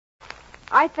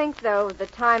I think, though, the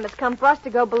time has come for us to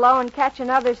go below and catch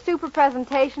another super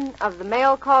presentation of the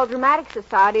Male Call Dramatic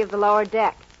Society of the Lower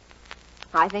Deck.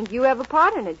 I think you have a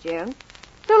part in it, June.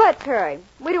 So let's hurry.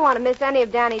 We don't want to miss any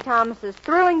of Danny Thomas's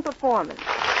thrilling performance.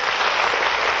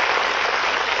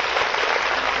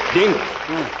 Dingle.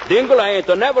 Dingle, I ain't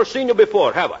never seen you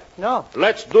before, have I? No.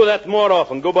 Let's do that more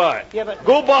often. Goodbye. Yeah, but...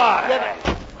 Goodbye. Yeah,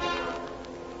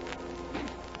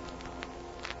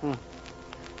 but...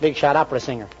 Big shot opera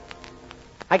singer.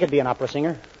 I could be an opera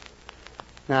singer.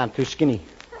 Nah, I'm too skinny.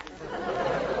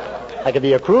 I could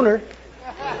be a crooner.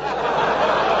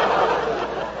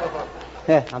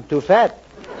 Yeah, I'm too fat.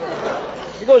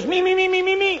 He goes, me.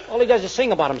 All he does is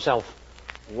sing about himself.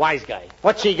 Wise guy.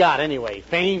 What's he got anyway?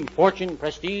 Fame, fortune,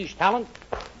 prestige, talent?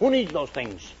 Who needs those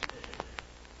things?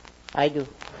 I do.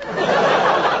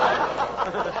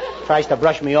 Tries to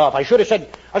brush me off. I should have said,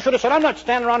 I'm not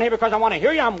standing around here because I want to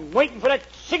hear you. I'm waiting for that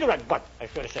cigarette butt. I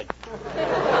should have said.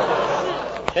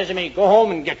 Says to me, go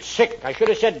home and get sick. I should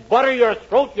have said, butter your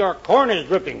throat, your corn is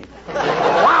dripping.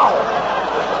 Wow!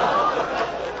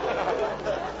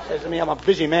 Says to me, I'm a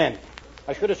busy man.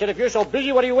 I should have said, if you're so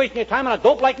busy, what are you wasting your time on a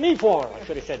dope like me for? I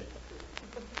should have said.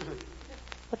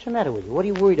 What's the matter with you? What are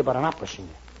you worried about an opera singer?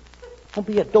 Don't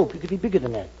be a dope. You could be bigger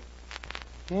than that.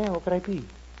 Yeah, what could I be?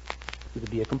 You could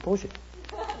be a composer.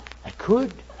 I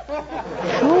could.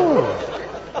 Sure.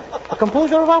 A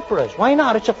composer of operas. Why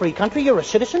not? It's a free country. You're a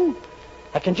citizen.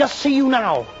 I can just see you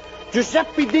now.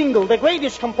 Giuseppe Dingle, the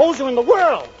greatest composer in the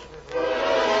world.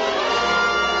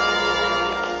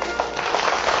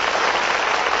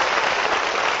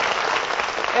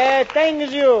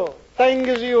 Thanks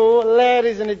you,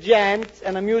 ladies and gents,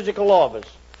 and the musical lovers.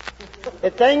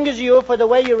 Thanks you for the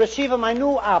way you receive my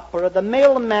new opera, The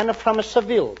Mailman from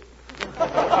Seville.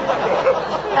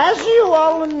 As you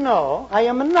all know, I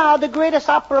am now the greatest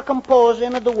opera composer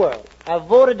in the world. I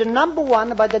voted the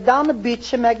 #1 by the Down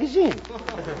Beach magazine.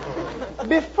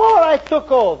 Before I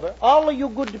took over, all of you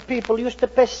good people used to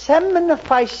pay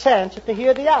 75 cents to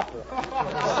hear the opera.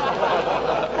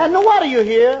 And what do you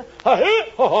hear? Ha-hee,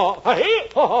 ha-ha, ha-hee,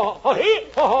 ha-ha, ha-hee,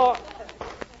 ha-ha.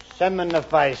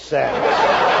 75 cents.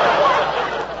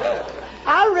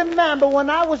 I remember when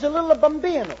I was a little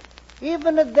bambino.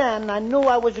 Even then, I knew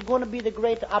I was going to be the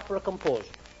great opera composer.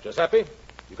 Giuseppe,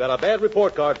 you got a bad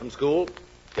report card from school.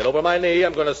 Get over my knee.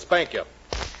 I'm going to spank you.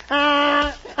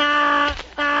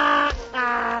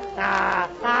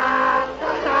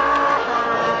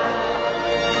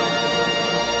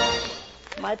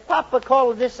 My papa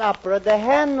called this opera the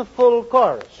Handful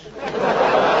Chorus.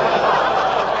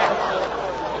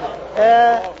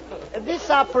 This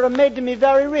opera made me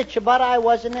very rich, but I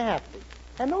wasn't happy.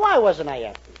 And why wasn't I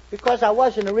happy? Because I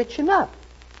wasn't rich enough.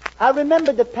 I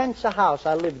remember the Pence house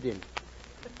I lived in.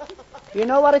 You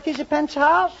know what it is, a Pence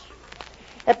house?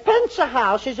 A Pence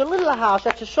house is a little house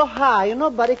that's so high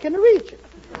nobody can reach it.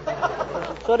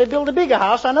 So they build a bigger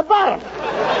house on the bottom.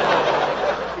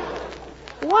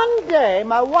 One day,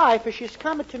 my wife, she's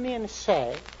coming to me and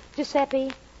say,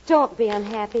 Giuseppe, don't be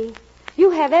unhappy.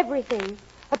 You have everything.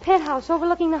 A penthouse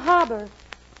overlooking the harbor.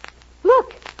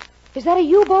 Look, is that a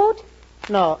U-boat?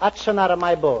 No, that's not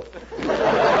my boat.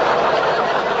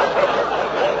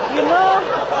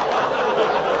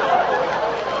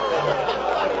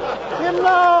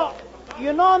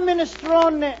 You know,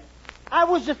 Minestrone, I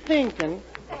was thinking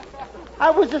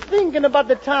about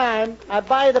the time I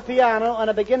buy the piano and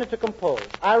I begin to compose.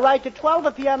 I write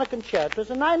 12 piano concertos,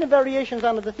 9 variations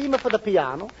on the theme for the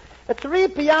piano, 3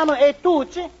 piano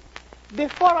etudes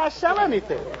before I sell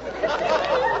anything.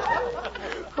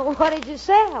 What did you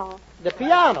sell? The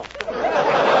piano.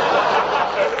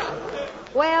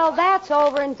 Well, that's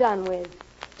over and done with.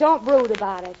 Don't brood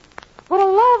about it. What a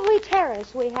lovely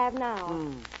terrace we have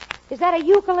now. Is that a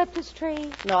eucalyptus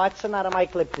tree? No, it's not a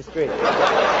eucalyptus tree.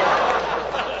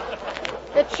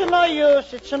 It's no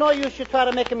use. It's no use you try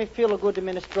to make me feel good,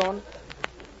 Minestrone.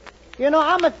 You know,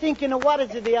 I'm thinking, what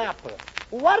is the opera?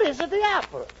 What is the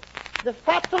opera? The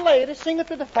fat lady singing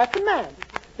to the fat man.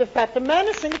 The fat man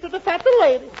is singing to the fat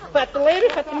lady. Fat lady,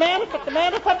 fat man, fat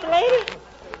man, fat lady.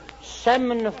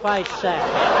 75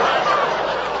 cents.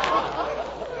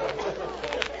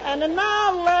 And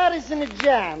now, ladies and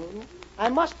gentlemen, I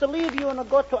must leave you and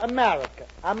go to America.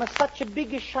 I'm such a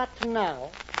big shot now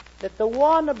that the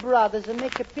Warner Brothers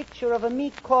make a picture of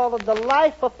me called The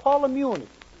Life of Paul Muni.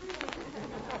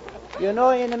 You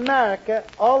know, in America,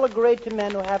 all the great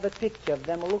men who have a picture of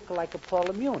them look like a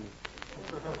Paul Muni.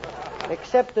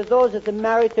 Except those that are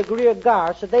married to Greer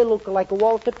Garth, so they look like a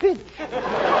Walter Pidge.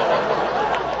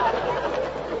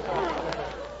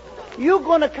 You're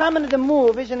going to come into the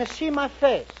movies and see my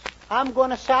face. I'm going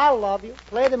to say I love you.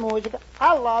 Play the music.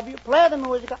 I love you. Play the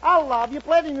music. I love you.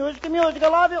 Play the music. Music. I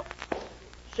love you.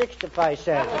 65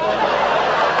 cents.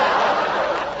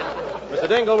 Mr.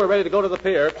 Dingle, we're ready to go to the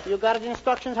pier. You got the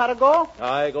instructions how to go?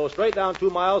 I go straight down 2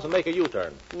 miles and make a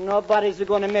U-turn. Nobody's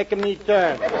going to make me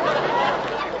turn.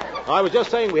 I was just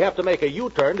saying we have to make a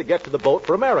U-turn to get to the boat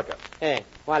for America. Hey,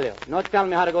 Walio, not tell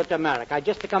me how to go to America. I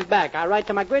just to come back. I write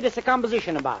to my greatest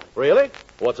composition about it. Really?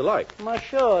 What's it like? My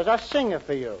shows. I sing it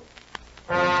for you.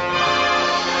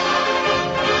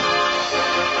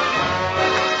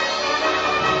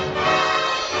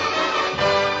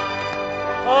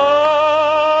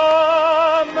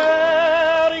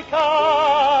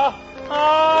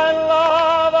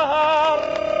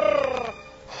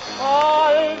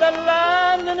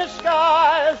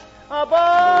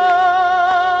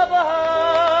 Above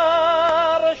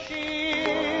her,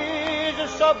 she's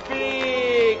so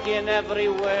big in every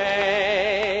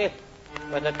way.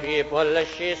 But the people,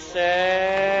 she say,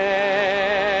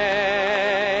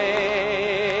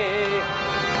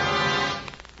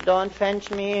 don't fence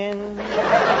me in.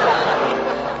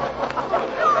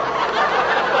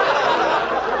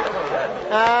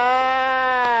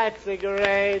 It's a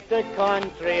great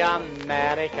country,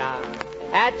 America.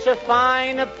 That's a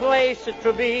fine place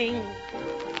to be.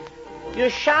 You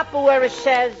shop where it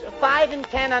says 5 and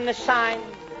 10 on the sign,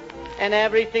 and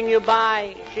everything you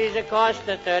buy, she's a cost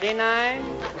of 39.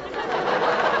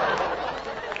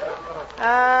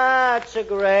 It's a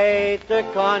great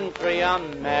country,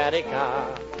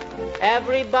 America.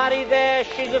 Everybody there,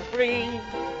 she's a free.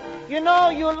 You know,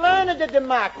 you learn that the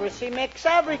democracy makes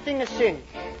everything a cinch.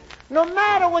 No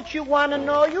matter what you want to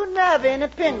know, you're never in a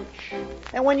pinch.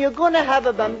 And when you're going to have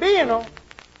a bambino,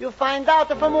 you find out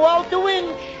from well to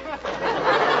inch.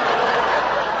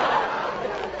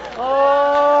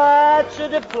 Oh, that's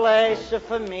the place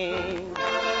for me.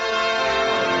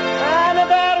 And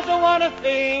there's one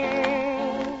thing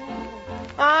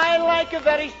I like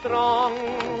very strong.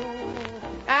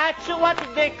 That's what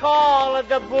they call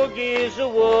the boogies,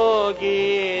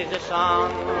 woogies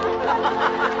song.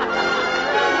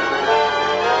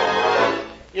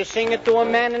 You sing it to a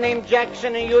man named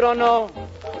Jackson and you don't know.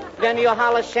 Then you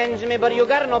holler, sends me, but you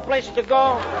got no place to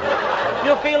go.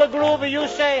 You feel a groove, you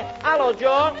say, hello,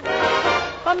 Joe.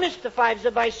 I'm Mr. 5's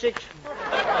by 6.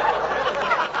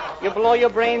 You blow your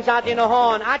brains out in a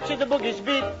horn. Out to the boogie's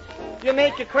beat. You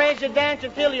make a crazy dance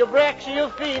until you break your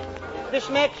feet. This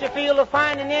makes you feel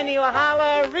fine and then you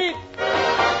holler, reap.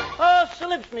 Oh,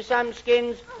 slips me some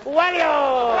skins.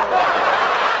 Wario!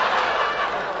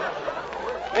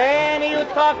 Then you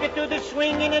talk it to the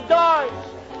swinging doors.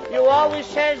 You always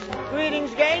says,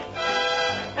 greetings, gate.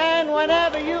 And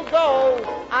whenever you go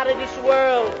out of this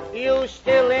world, you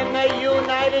still in the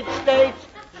United States.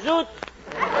 Zoot.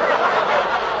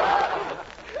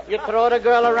 You throw the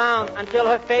girl around until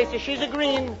her face is she's a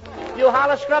green. You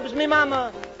holler, scrubs me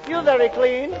mama. You very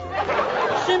clean.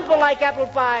 Simple like apple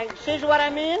pie. See what I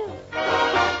mean?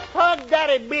 Oh,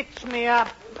 daddy beats me up.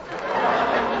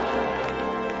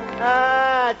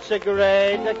 It's a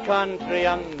great country,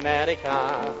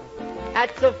 America.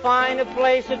 That's a fine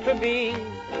place to be.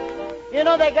 You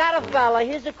know, they got a fella,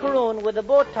 he's a croon with a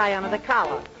bow tie under the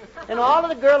collar. And all of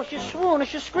the girls, she swoon,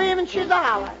 she scream, and she's a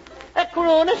holler. A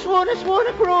croon, a swoon, a swoon,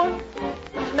 a croon.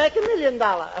 Let's make $1 million.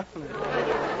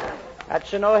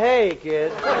 That's no hay,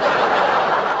 kid.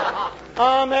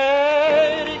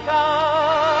 America,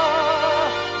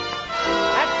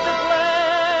 that's the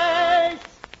place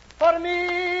for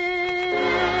me.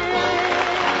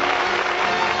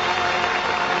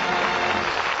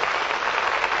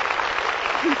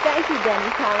 Thank you,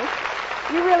 Denny Thomas.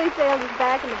 You really sailed us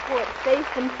back into port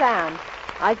safe and sound.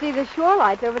 I see the shore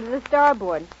lights over to the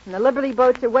starboard, and the Liberty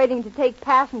boats are waiting to take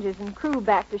passengers and crew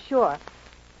back to shore.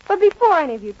 But before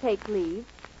any of you take leave,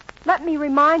 let me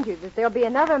remind you that there'll be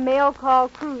another mail call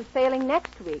cruise sailing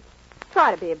next week.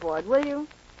 Try to be aboard, will you?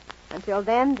 Until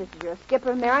then, this is your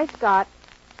skipper, Mary Scott,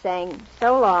 saying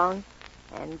so long,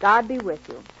 and God be with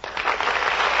you.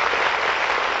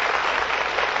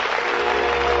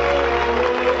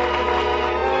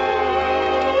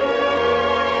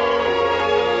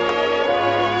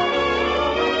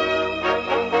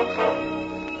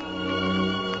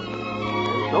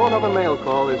 No another mail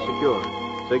call is secured.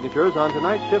 Signatures on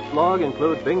tonight's ship's log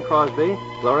include Bing Crosby,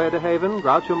 Gloria DeHaven,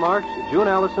 Groucho Marx, June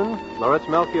Allyson, Lauritz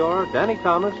Melchior, Danny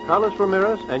Thomas, Carlos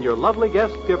Ramirez, and your lovely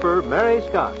guest skipper, Mary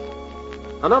Scott.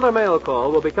 Another mail call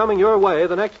will be coming your way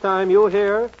the next time you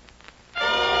hear...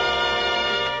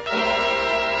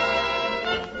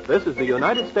 This is the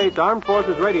United States Armed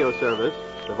Forces Radio Service,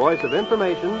 the voice of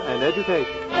information and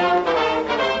education.